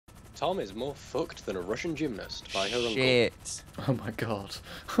Tom is more fucked than a Russian gymnast by her uncle. Shit. Oh my god.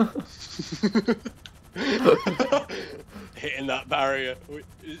 Hitting that barrier.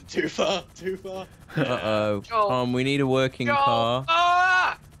 Too far, too far. Uh-oh. Joel. Tom, we need a working Joel. car.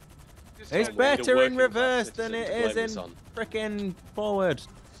 Ah! Just It's we need a better in working reverse class than it citizen to is blame this in on. frickin' forward.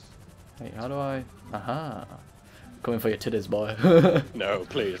 Hey, how do I... Aha. Coming for your titties, boy. No,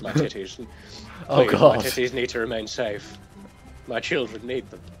 please, my titties. Please, Oh god. my titties need to remain safe. My children need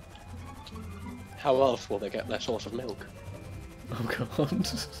them. How else will they get their source of milk? Oh god.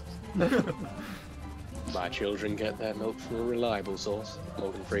 My children get their milk from a reliable source,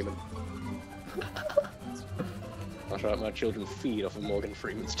 Morgan Freeman. That's right, my children feed off of Morgan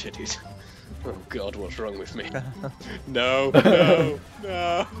Freeman's titties. Oh god, what's wrong with me? No, no,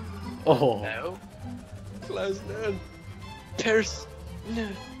 no. Oh. No. Lesnar. Pierce. No.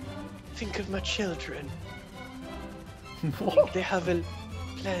 Think of my children. What? They haven't.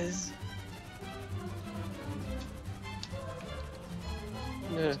 Les.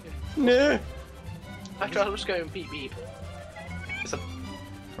 No. No. After I was going beep beep.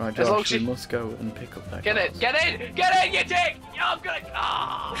 Right, As long Josh, as we you- must go and pick up that Get car. it! Get in! Get in, you dick! Yeah, I'm gonna.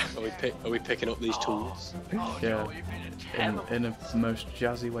 Ah! Are we picking up these tools? Oh, Yeah. no, you've been terrible. In a most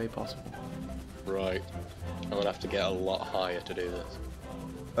jazzy way possible. Right. I'm gonna have to get a lot higher to do this.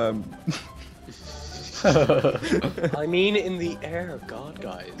 I mean in the air, God,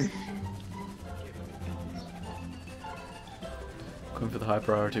 guys. Going for the high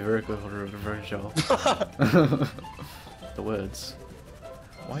priority vehicle order of the very job. The words.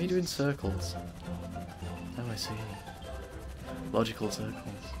 Why are you doing circles? Oh, I see. Logical circles.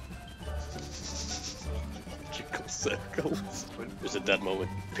 Magical circles. There's a dead moment.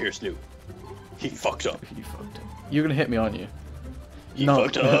 Pierce knew. He fucked up. You fucked up. You're gonna hit me, aren't you? He No.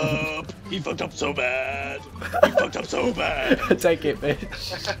 fucked up. He fucked up so bad. He fucked up so bad. Take it,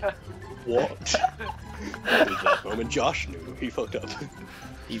 bitch. What? There's that moment Josh knew he fucked up.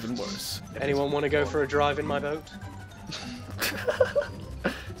 Even worse. Anyone want to go for a drive in my boat?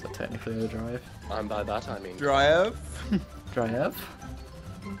 Is that technically a drive? And by that I mean. Drive. Drive?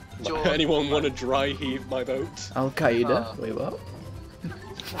 George. Anyone want to dry heave my boat? Al Qaeda? Wait, what?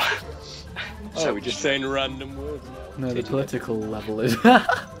 Oh, we're just saying random words. No, the Titty political level is.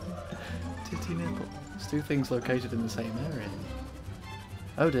 Titty nipple. It's two things located in the same area.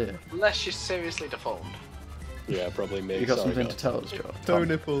 Oh dear. Unless you're seriously deformed. Yeah, probably me. You got Sorry, something to guys. tell us, Joe? Toe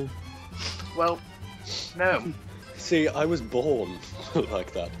nipple. Well, no. See, I was born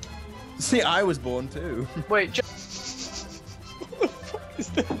like that. See, I was born too. Wait, What the fuck is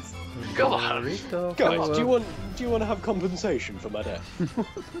this? Go on. Burrito Guys, flower. do you want to have compensation for my death?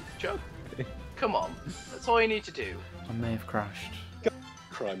 Joe, come on. That's all you need to do. I may have crashed.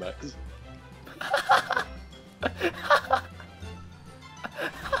 Crimex.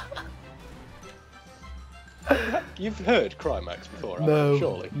 You've heard Crimex before, haven't you?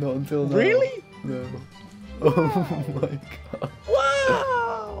 Surely. not until now. Really? No. Oh my god.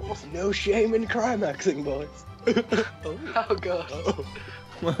 Wow! No shame in Crimaxing, boys. Oh god.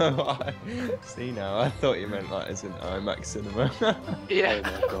 Oh. See now, I thought you meant that as an IMAX cinema. Yeah.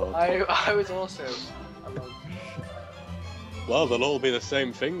 Oh my god. I was also. Well, they'll all be the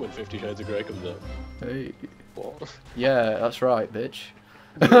same thing when 50 Shades of Grey comes out. Hey. What? Yeah, that's right, bitch.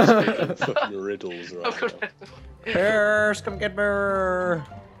 Fucking riddles right now. Pierce, come get me.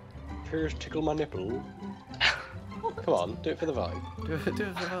 Pierce, tickle my nipple. Come on, do it for the vine. Do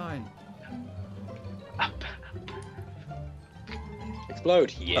it fine.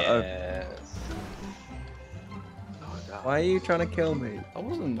 Explode. Yes. Why are you trying to kill me? I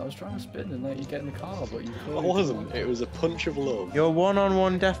wasn't. I was trying to spin and let you get in the car, but you I clearly wasn't. It was a punch of love. Your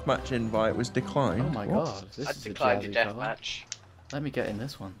one-on-one deathmatch invite was declined. Oh my What? god. This I is a declined your jazzy death car. match. Let me get in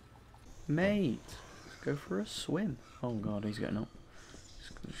this one. Mate, go for a swim. Oh god, he's getting up.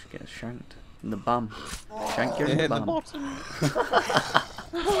 Just get shanked. In the bum. Shank you in the bum. bottom.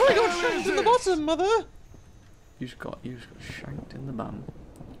 I got shanked in the bottom, mother. You just got shanked in the bum.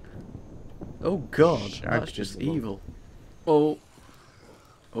 Oh god, Shanked that's in just the bum. evil. Oh.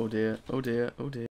 Oh dear, oh dear, oh dear.